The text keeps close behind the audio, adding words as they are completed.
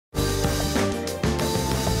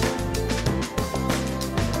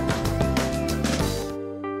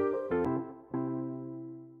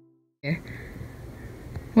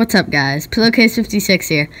What's up, guys? Pillowcase56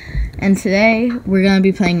 here, and today we're gonna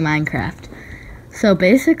be playing Minecraft. So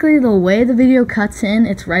basically, the way the video cuts in,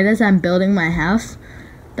 it's right as I'm building my house.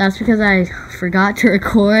 That's because I forgot to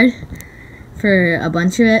record for a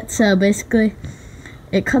bunch of it. So basically,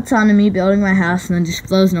 it cuts on to me building my house and then just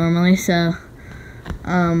flows normally. So,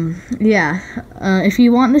 if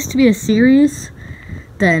you want this to be a series,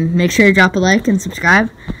 then make sure to drop a like and subscribe.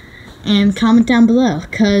 And comment down below,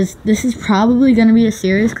 because this is probably going to be a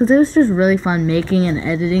series, because it was just really fun making and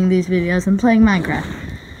editing these videos and playing Minecraft.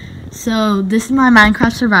 So this is my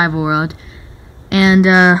Minecraft survival world, and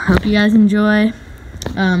hope you guys enjoy.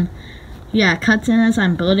 Cuts in as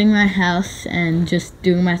I'm building my house and just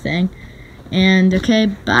doing my thing. And okay,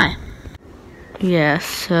 bye. Yeah,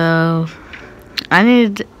 so I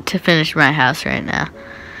need to finish my house right now.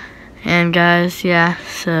 And guys,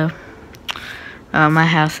 my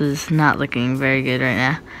house is not looking very good right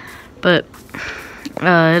now, but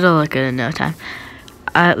it'll look good in no time.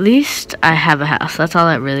 At least I have a house. That's all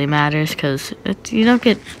that really matters, because you don't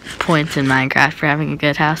get points in Minecraft for having a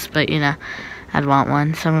good house, but I'd want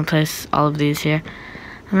one. So I'm going to place all of these here.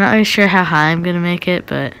 I'm not really sure how high I'm going to make it,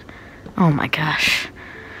 but oh my gosh.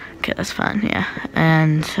 Okay, that's fine, yeah.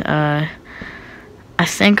 And I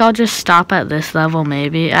think I'll just stop at this level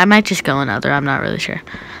maybe. I might just go another, I'm not really sure.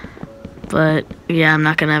 But yeah, I'm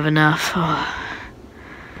not gonna have enough. I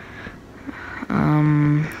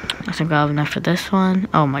think I'll have enough for this one.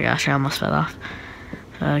 Oh my gosh, I almost fell off.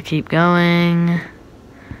 Keep going.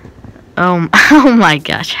 Oh my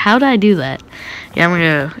gosh, how did I do that? Yeah, I'm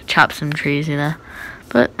gonna go chop some trees,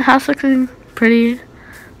 But the house looking pretty,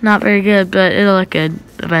 not very good, but it'll look good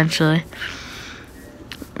eventually.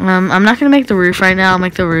 I'm not gonna make the roof right now. I'll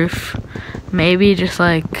make the roof maybe just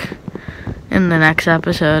like in the next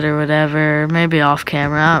episode or whatever, maybe off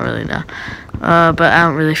camera, I don't really know. But I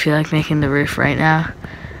don't really feel like making the roof right now,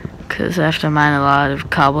 because I have to mine a lot of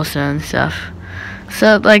cobblestone and stuff.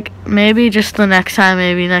 So, like, maybe just the next time,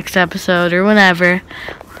 maybe next episode or whenever,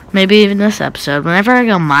 maybe even this episode, whenever I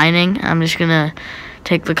go mining, I'm just gonna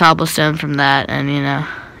take the cobblestone from that and,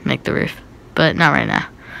 make the roof. But not right now.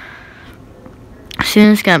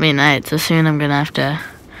 Soon it's gonna be night, so soon I'm gonna have to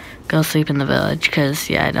go sleep in the village,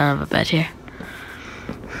 because, I don't have a bed here.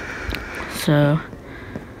 So,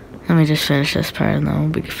 let me just finish this part and then we'll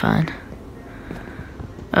be fine.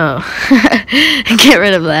 Oh, get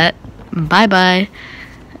rid of that. Bye-bye.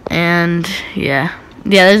 And, yeah,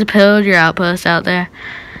 there's a pillager outpost out there.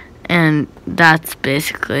 And that's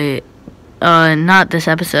basically, not this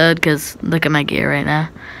episode, because look at my gear right now.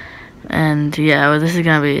 And, this is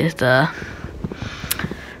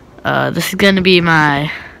gonna be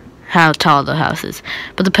my how tall the house is.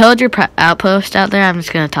 But the pillager outpost out there, I'm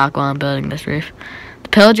just going to talk while I'm building this roof. The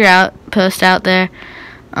pillager outpost out there,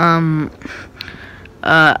 I'm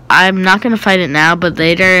not going to fight it now, but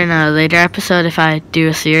later in a later episode, if I do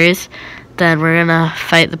a series, then we're going to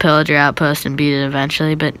fight the pillager outpost and beat it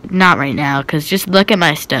eventually, but not right now, because just look at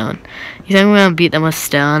my stone. You think we're going to beat them with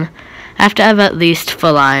stone? I have to have at least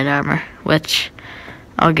full iron armor, which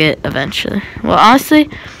I'll get eventually. Well, honestly,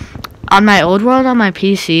 on my old world on my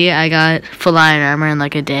PC, I got full iron armor in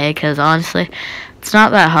like a day, because honestly, it's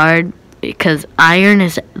not that hard, because iron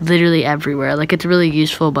is literally everywhere. Like, it's really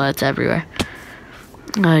useful, but it's everywhere.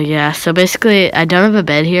 So basically, I don't have a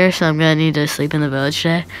bed here, so I'm going to need to sleep in the village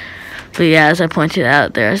today. But yeah, as I pointed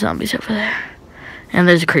out, there are zombies over there. And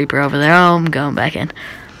there's a creeper over there. Oh, I'm going back in.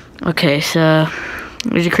 Okay, so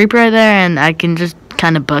there's a creeper right there, and I can just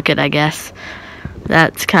kind of book it, I guess.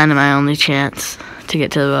 That's kind of my only chance to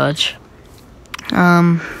get to the village.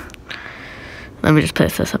 Let me just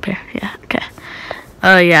place this up here. Yeah, okay.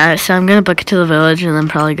 So I'm gonna book it to the village and then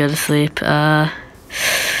probably go to sleep. I'll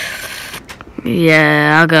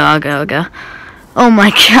go. Oh my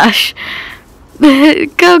gosh.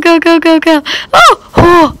 Go.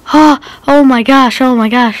 Oh my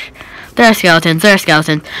gosh. There are skeletons.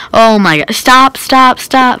 Oh my gosh. Stop.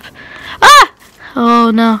 Ah!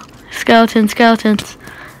 Oh no. Skeletons.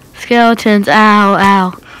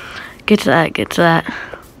 Ow. Get to that.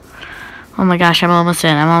 Oh my gosh, I'm almost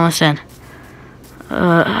in.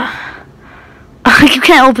 You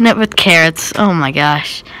can't open it with carrots. Oh my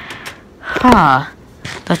gosh.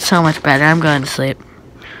 That's so much better. I'm going to sleep.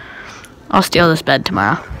 I'll steal this bed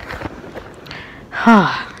tomorrow.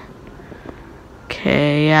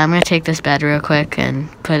 Okay, I'm gonna take this bed real quick and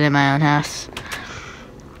put it in my own house.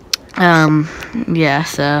 So I'm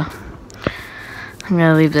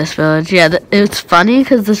gonna leave this village. It's funny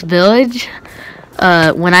because this village,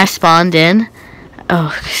 when I spawned in,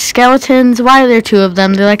 skeletons, why are there two of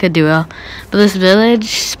them? They're like a duo. But this village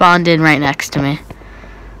spawned in right next to me.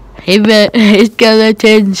 Hey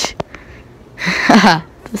skeletons. Haha,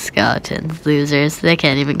 the skeletons, losers. They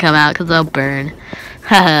can't even come out because they'll burn.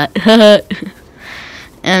 Haha.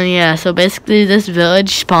 And yeah, so basically this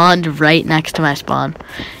village spawned right next to my spawn.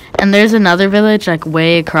 And there's another village like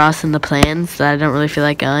way across in the plains that I don't really feel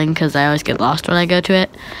like going because I always get lost when I go to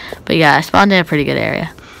it. But yeah, I spawned in a pretty good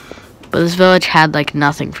area. But this village had like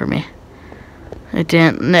nothing for me. It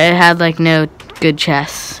had like no good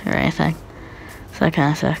chests or anything. So that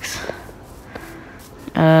kind of sucks.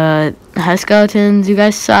 Hi skeletons, you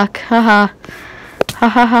guys suck. Haha. Ha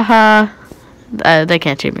ha ha ha. They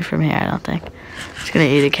can't shoot me from here, I don't think. I'm just gonna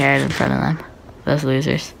eat a carrot in front of them. Those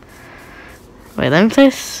losers. Wait, let me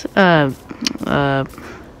place, I'm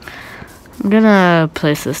gonna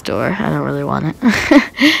place this door. I don't really want it.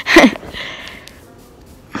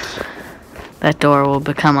 That door will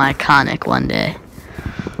become iconic one day.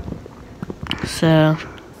 So,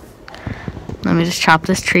 let me just chop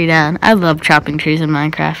this tree down. I love chopping trees in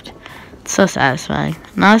Minecraft. It's so satisfying.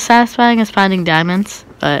 Not as satisfying as finding diamonds,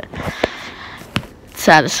 but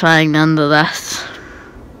satisfying nonetheless.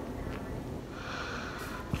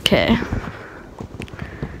 Okay.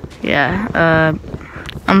 Yeah,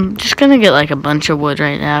 I'm just gonna get like a bunch of wood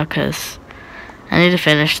right now because I need to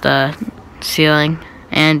finish the ceiling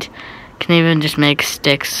and can even just make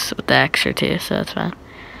sticks with the extra too, so that's fine.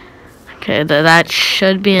 Okay, that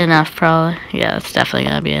should be enough probably. Yeah, that's definitely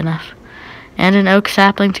gonna be enough. And an oak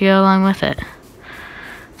sapling to go along with it.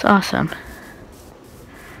 It's awesome.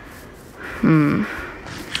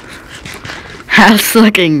 House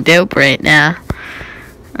looking dope right now.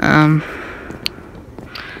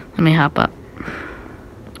 Let me hop up.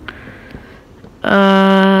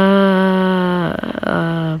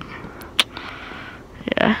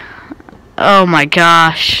 Yeah. Oh my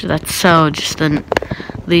gosh, that's so just the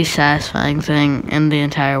least satisfying thing in the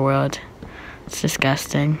entire world. It's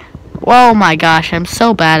disgusting. Whoa my gosh, I'm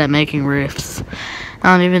so bad at making roofs.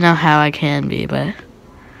 I don't even know how I can be, but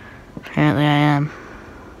apparently I am.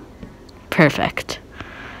 Perfect.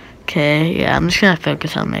 Okay, yeah, I'm just gonna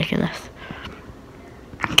focus on making this.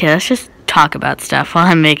 Okay, let's just talk about stuff while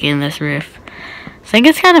I'm making this roof. I think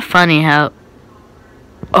it's kind of funny how...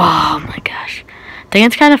 Oh my gosh. I think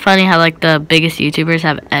it's kind of funny how like the biggest YouTubers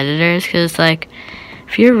have editors, because like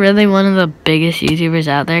if you're really one of the biggest YouTubers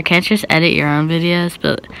out there, can't you just edit your own videos?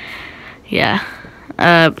 But yeah,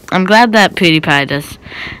 I'm glad that PewDiePie does.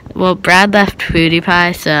 Well, Brad left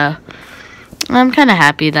PewDiePie, so I'm kind of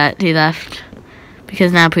happy that he left,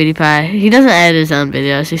 because now PewDiePie, he doesn't edit his own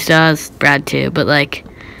videos. He still has Brad too, but like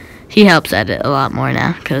he helps edit a lot more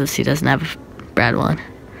now because he doesn't have Brad one.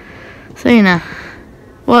 So you know.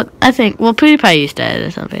 Well, PewDiePie used to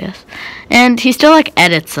edit some videos. And he still, like,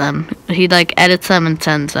 edits them. He, like, edits them and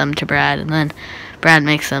sends them to Brad. And then Brad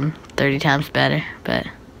makes them 30 times better. But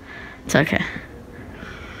it's okay.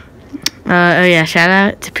 Oh, yeah, shout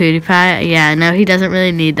out to PewDiePie. Yeah, I know he doesn't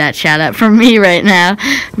really need that shout out from me right now.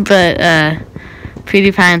 But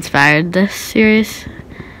PewDiePie inspired this series.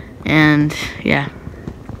 And, yeah.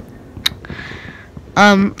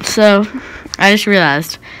 So, I just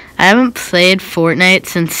realized I haven't played Fortnite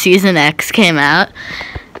since Season X came out,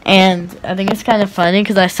 and I think it's kind of funny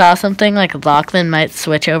because I saw something like Lachlan might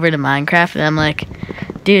switch over to Minecraft, and I'm like,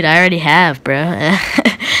 dude, I already have, bro.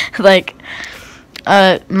 Like,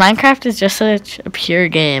 Minecraft is just such a pure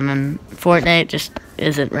game, and Fortnite just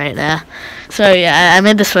isn't right now. So yeah, I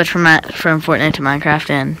made the switch from Fortnite to Minecraft,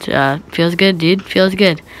 and feels good, dude. Feels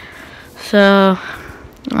good. So,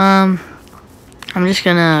 I'm just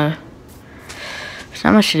gonna.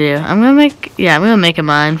 Not much to do. I'm gonna make a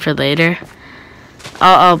mine for later.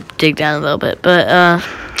 I'll dig down a little bit, but I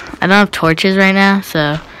don't have torches right now,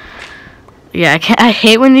 so yeah, I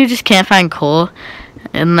hate when you just can't find coal,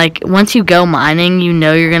 and like once you go mining, you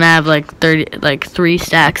know you're gonna have like 3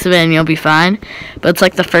 stacks of it, and you'll be fine. But it's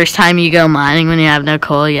like the first time you go mining when you have no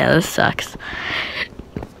coal. Yeah, this sucks.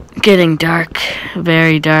 Getting dark,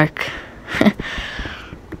 very dark.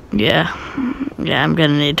 Yeah, I'm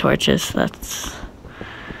gonna need torches.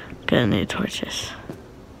 Gonna need torches.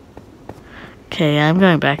 Okay, I'm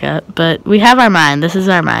going back up, but we have our mine. This is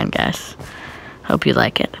our mine, guys. Hope you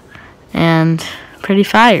like it. And pretty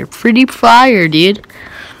fire, dude.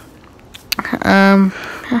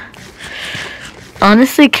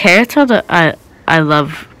 Honestly, carrots are I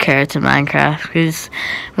love carrots in Minecraft because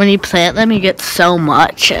when you plant them, you get so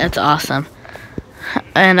much. It's awesome.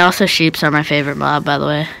 And also, sheeps are my favorite mob, by the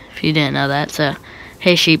way, if you didn't know that. So,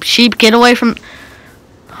 hey, sheep, get away from.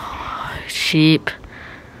 Sheep.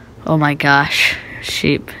 Oh my gosh.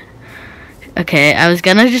 Sheep. Okay, I was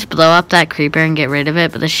gonna just blow up that creeper and get rid of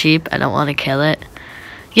it, but the sheep, I don't want to kill it.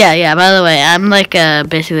 Yeah. By the way, I'm like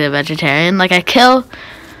basically a vegetarian. Like I kill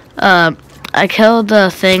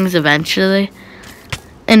the things eventually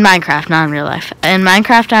in Minecraft, not in real life. In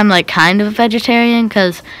Minecraft, I'm like kind of a vegetarian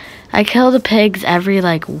because I kill the pigs every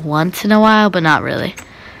like once in a while, but not really.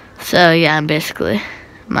 So yeah, I'm basically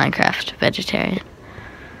Minecraft vegetarian.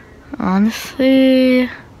 Honestly, I'm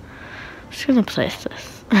just gonna place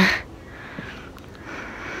this.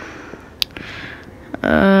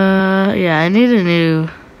 Yeah, I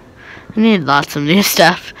need lots of new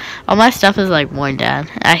stuff. All my stuff is like worn down.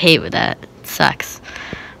 I hate with that. It sucks.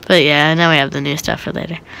 But yeah, now we have the new stuff for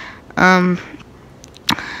later.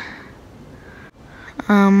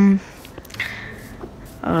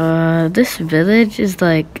 This village is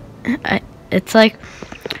like, it's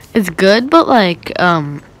good, but like,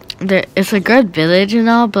 it's a good village and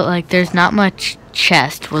all, but like, there's not much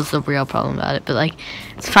chest was the real problem about it. But like,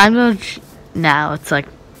 it's fine village now. It's like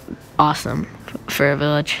awesome for a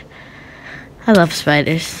village. I love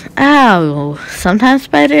spiders. Ow! Sometimes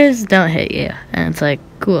spiders don't hit you, and it's like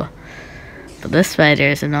cool. But this spider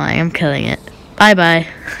is annoying. I'm killing it. Bye bye.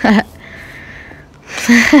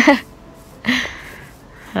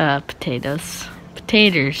 Potatoes.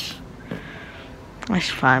 Potatoes. I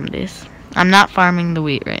should farm these. I'm not farming the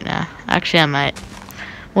wheat right now. Actually, I might.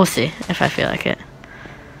 We'll see if I feel like it.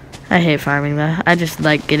 I hate farming though. I just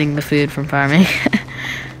like getting the food from farming.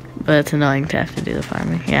 But it's annoying to have to do the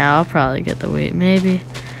farming. Yeah, I'll probably get the wheat, maybe.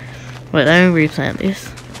 Wait, let me replant these.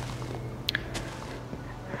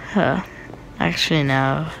 Actually,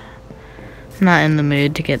 no. I'm not in the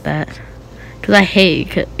mood to get that. Because I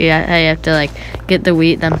hate, I have to, like, get the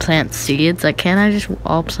wheat, then plant seeds. Like, can't I just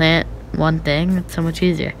all plant one thing? It's so much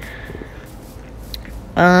easier.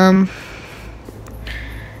 Yeah,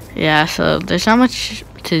 so there's not much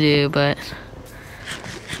to do, but...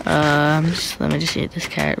 let me just eat this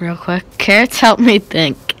carrot real quick. Carrots help me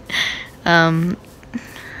think.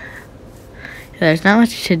 There's not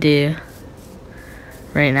much to do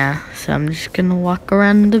right now, so I'm just gonna walk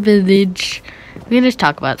around the village. We can just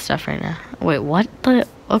talk about stuff right now. Wait, what the?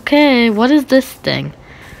 Okay, what is this thing?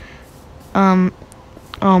 Oh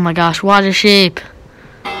my gosh, water sheep.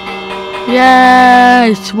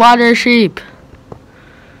 Yes, water sheep.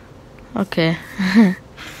 Okay.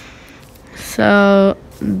 So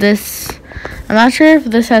this, I'm not sure if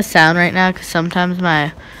this has sound right now because sometimes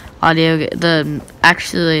my audio,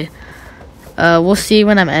 we'll see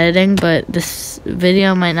when I'm editing, but this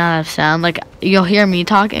video might not have sound. Like, you'll hear me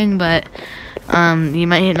talking, but you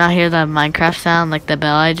might not hear the Minecraft sound, like the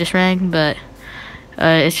bell I just rang, but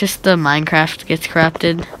it's just the Minecraft gets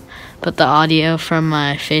corrupted, but the audio from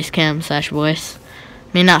my facecam / voice, I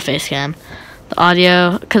mean not facecam, the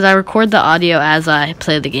audio, because I record the audio as I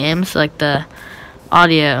play the game, so like the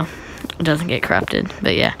audio doesn't get corrupted.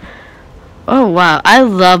 But yeah. Oh wow, I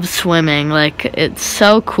love swimming. Like, it's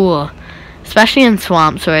so cool, especially in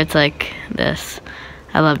swamps where it's like this.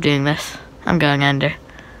 I love doing this. I'm going under.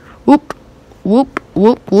 Whoop, whoop,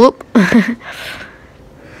 whoop, whoop.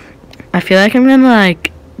 I feel like I'm gonna,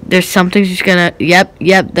 like, there's something just gonna, yep,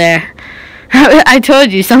 there. I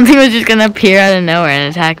told you, something was just gonna appear out of nowhere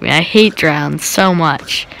and attack me. I hate drowns so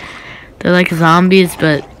much. They're like zombies,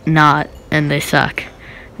 but not, and they suck.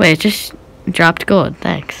 Wait, it just dropped gold,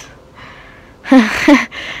 thanks.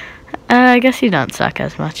 I guess you don't suck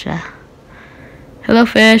as much now. Hello,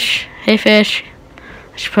 fish. Hey, fish.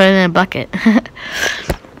 I should put it in a bucket.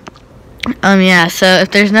 Yeah, so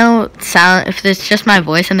if there's no sound, if it's just my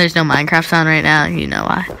voice and there's no Minecraft sound right now, you know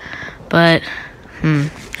why. But,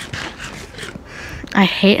 I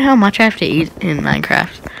hate how much I have to eat in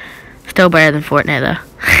Minecraft. Still better than Fortnite, though.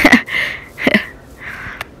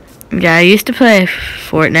 Yeah, I used to play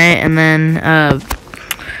Fortnite, and then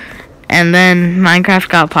Minecraft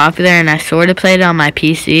got popular, and I sort of played it on my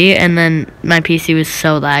PC, and then my PC was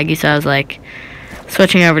so laggy, so I was like,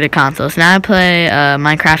 switching over to consoles. Now I play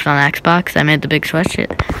Minecraft on Xbox. I made the big switch.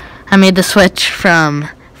 I made the switch from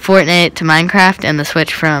Fortnite to Minecraft, and the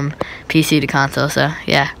switch from PC to console, so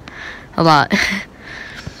yeah, a lot.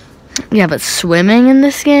 Yeah, but swimming in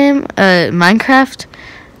this game, Minecraft,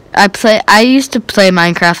 I used to play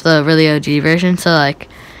Minecraft, the really OG version, so like,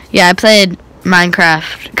 yeah, I played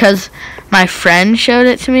Minecraft because my friend showed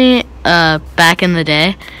it to me back in the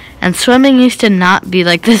day, and swimming used to not be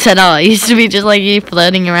like this at all. It used to be just like you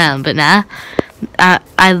floating around, but now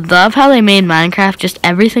I love how they made Minecraft. Just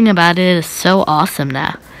everything about it is so awesome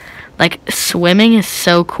now. Like, swimming is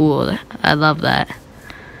so cool. I love that.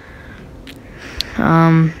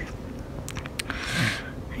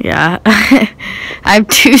 Yeah. I have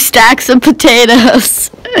 2 stacks of potatoes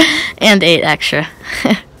and 8 extra.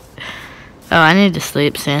 Oh, I need to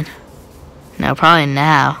sleep soon. No, probably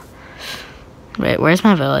now. Wait, where's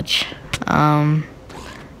my village?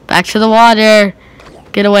 Back to the water.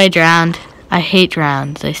 Get away, drowned. I hate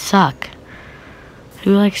drowned. They suck.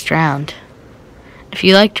 Who likes drowned? If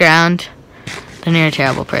you like drowned, then you're a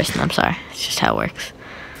terrible person. I'm sorry. It's just how it works.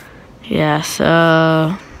 Yeah,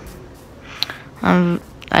 so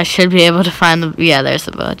I should be able to find the, yeah, there's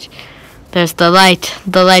the village. There's the light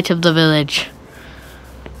of the village.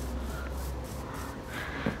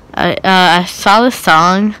 I saw this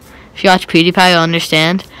song. If you watch PewDiePie, you'll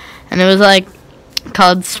understand. And it was like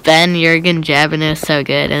called Spen, Jurgen, Jeb, and it was so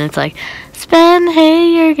good. And it's like, Spen,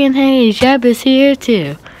 hey, Jurgen, hey, Jeb is here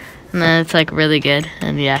too. And then it's like really good.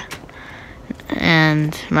 And yeah.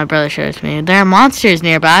 And my brother shows me. There are monsters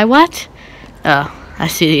nearby. What? Oh, I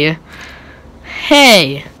see you.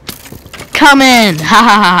 Hey! Come in! Ha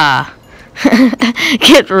ha ha ha!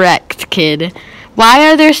 Get wrecked, kid. Why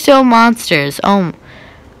are there still monsters? Oh,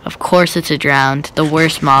 of course it's a drowned. The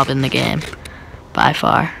worst mob in the game. By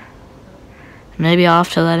far. Maybe I'll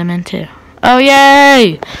have to let him in too. Oh,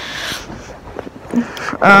 yay!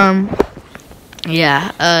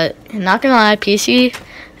 Yeah, not gonna lie, PC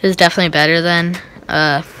is definitely better than,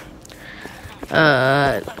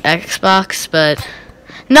 Xbox, but...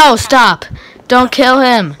 No, stop! Don't kill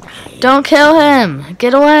him! Don't kill him!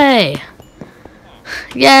 Get away!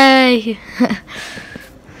 Yay!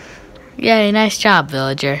 Yay, nice job,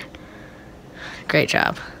 villager. Great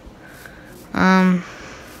job. Yeah,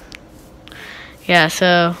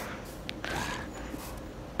 so...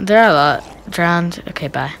 There are a lot... Drowned... Okay,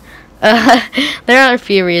 bye. There are a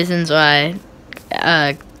few reasons why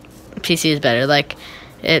PC is better. Like,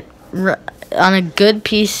 on a good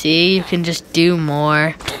PC, you can just do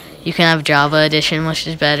more. You can have Java Edition, which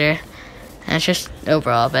is better. And it's just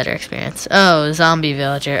overall a better experience. Oh, zombie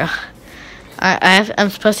villager. I'm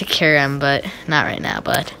supposed to cure him, but not right now,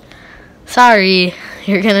 bud. Sorry,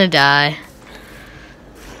 you're gonna die.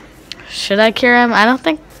 Should I cure him? I don't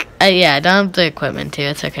think... yeah, I don't have the equipment to.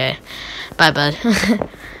 It's okay. Bye, bud.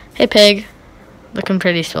 Hey, pig. Looking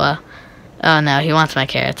pretty swell. Oh, no, he wants my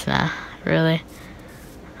carrots now. Really?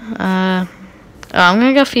 Oh, I'm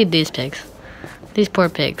gonna go feed these pigs. These poor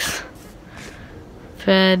pigs.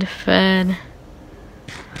 Fed.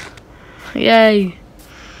 Yay.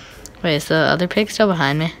 Wait, is the other pig still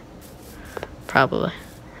behind me? Probably.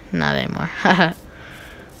 Not anymore.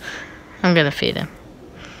 I'm gonna feed him.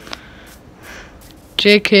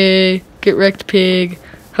 JK, get wrecked, pig.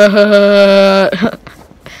 Ha ha ha.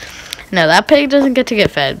 No, that pig doesn't get to get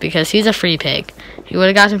fed because he's a free pig. He would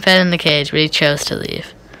have gotten fed in the cage, but he chose to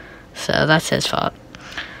leave. So that's his fault.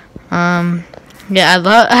 Yeah,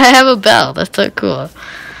 I have a bell. That's so cool.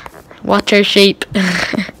 Watch our sheep.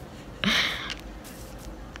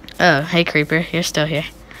 Oh, hey creeper, you're still here.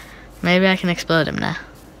 Maybe I can explode him now.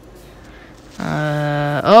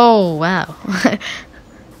 Oh wow.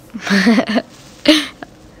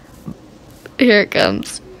 Here it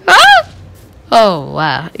comes. Ah! Oh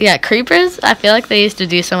wow. Yeah, creepers, I feel like they used to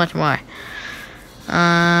do so much more.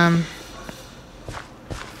 Yeah,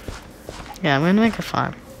 I'm gonna make a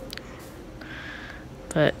farm.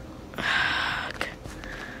 But okay.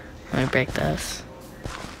 Let me break this.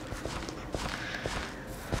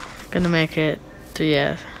 Gonna make it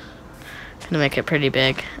gonna make it pretty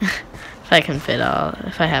big. If I can fit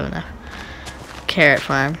if I have enough. Carrot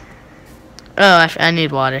farm. Oh, I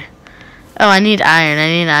need water. Oh, I need iron. I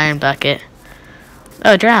need an iron bucket.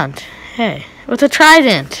 Oh, drowned. Hey, with a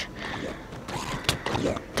trident.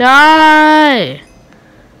 Die!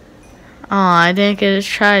 Oh, I didn't get a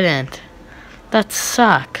trident. That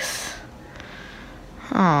sucks.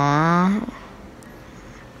 Aww.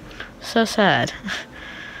 So sad.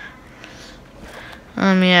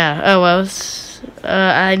 Yeah. Oh,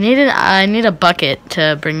 I need a bucket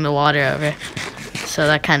to bring the water over. So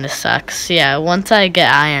that kind of sucks. Yeah, once I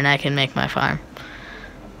get iron, I can make my farm.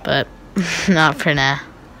 But not for now.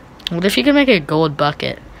 What if you could make a gold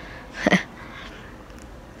bucket?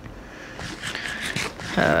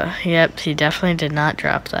 Yep, he definitely did not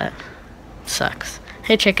drop that. Sucks.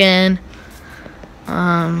 Hey, chicken.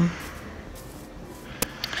 I'll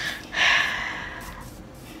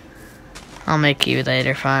make you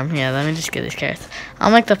later, farm. Yeah, let me just get these carrots.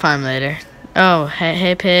 I'll make the farm later. Oh,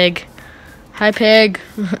 hey, pig. Hi, pig.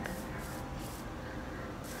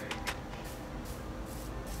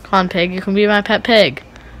 Come on, pig. You can be my pet pig.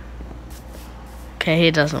 Okay,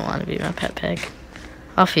 he doesn't want to be my pet pig.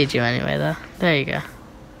 I'll feed you anyway, though. There you go.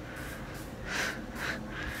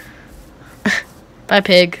 Bye,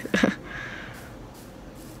 pig.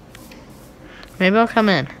 Maybe I'll come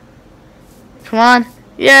in. Come on.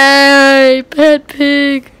 Yay! Pet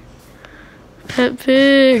pig. Pet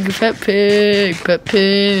pig, pet pig, pet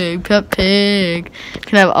pig, pet pig.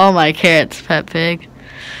 Can have all my carrots, pet pig.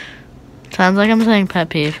 Sounds like I'm saying pet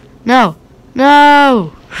peeve. No!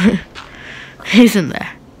 No! He's in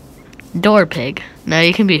there. Door pig. No,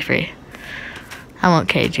 you can be free. I won't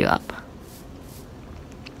cage you up.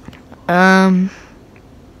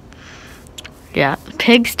 Yeah,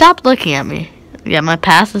 pig, stop looking at me. Yeah, my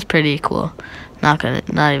pass is pretty cool. Not even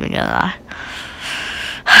gonna lie.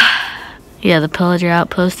 Yeah, the pillager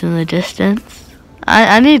outpost in the distance.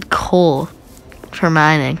 I need coal for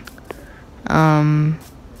mining. Oh,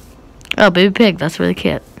 baby pig, that's really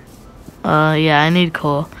cute. Yeah, I need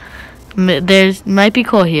coal. There's might be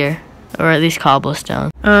coal here, or at least cobblestone.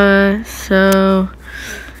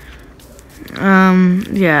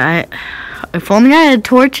 Yeah, if only I had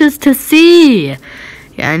torches to see.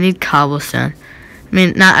 Yeah, I need cobblestone. I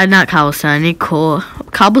mean, not cobblestone. I need coal.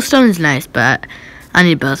 Cobblestone is nice, but I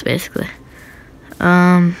need both basically.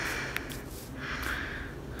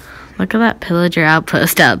 Look at that pillager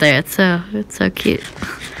outpost out there. It's so cute.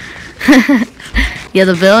 Yeah,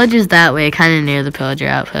 the village is that way, kind of near the pillager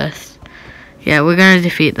outpost. Yeah, we're gonna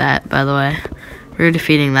defeat that. By the way, we're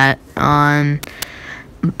defeating that by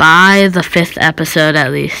the 5th episode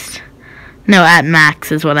at least. No, at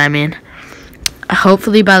max is what I mean.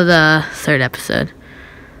 Hopefully by the 3rd episode.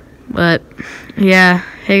 But yeah,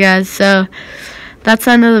 hey guys, so that's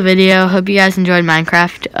the end of the video. Hope you guys enjoyed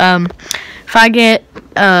Minecraft. If I get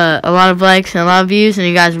a lot of likes and a lot of views and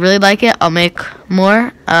you guys really like it, I'll make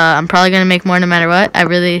more. I'm probably gonna make more no matter what. I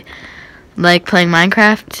really like playing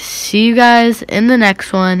Minecraft. See you guys in the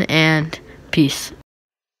next one, and peace.